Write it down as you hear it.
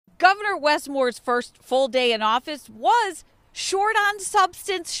Governor Wes Moore's first full day in office was short on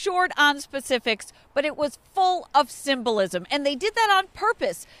substance, short on specifics, but it was full of symbolism. And they did that on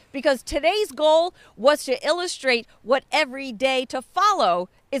purpose because today's goal was to illustrate what every day to follow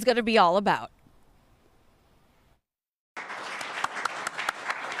is going to be all about.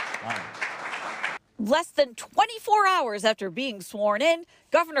 Less than 24 hours after being sworn in,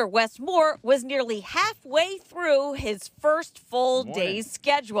 Governor Wes Moore was nearly halfway through his first full day's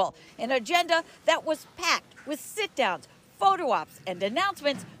schedule, an agenda that was packed with sit-downs, photo ops, and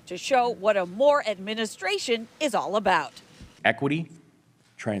announcements to show what a Moore administration is all about. Equity,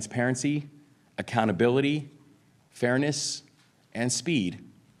 transparency, accountability, fairness, and speed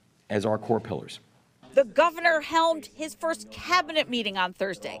as our core pillars. The governor helmed his first cabinet meeting on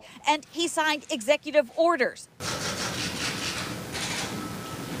Thursday, and he signed executive orders.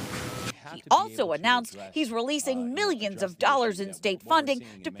 He also announced he's releasing millions of dollars in state funding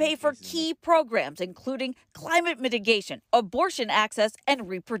to pay for key programs, including climate mitigation, abortion access, and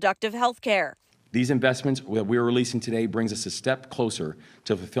reproductive health care. These investments that we're releasing today brings us a step closer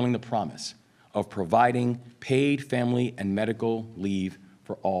to fulfilling the promise of providing paid family and medical leave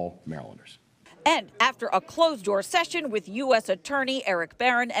for all Marylanders. And after a closed-door session with U.S. Attorney Eric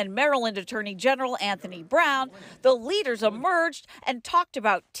Barron and Maryland Attorney General Anthony Brown, the leaders emerged and talked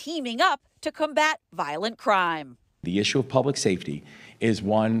about teaming up to combat violent crime. The issue of public safety is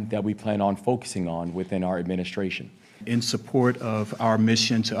one that we plan on focusing on within our administration. In support of our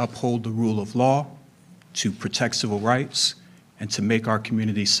mission to uphold the rule of law, to protect civil rights, and to make our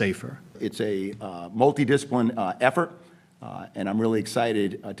communities safer. It's a multidisciplinary effort. And I'm really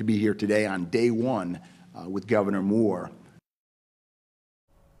excited to be here today on day one with Governor Moore.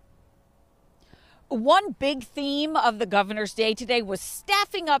 One big theme of the governor's day today was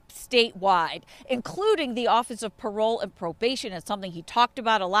staffing up statewide, including the Office of Parole and Probation. It's something he talked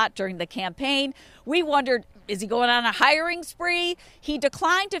about a lot during the campaign. We wondered, is he going on a hiring spree? He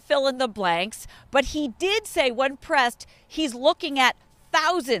declined to fill in the blanks, but he did say when pressed, he's looking at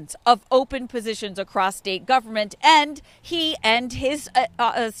thousands of open positions across state government, and he and his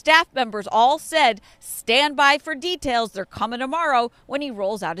staff members all said stand by for details. They're coming tomorrow when he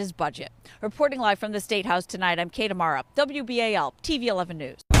rolls out his budget. Reporting live from the State House tonight, I'm Kate Amara, WBAL-TV 11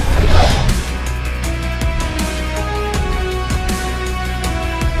 News.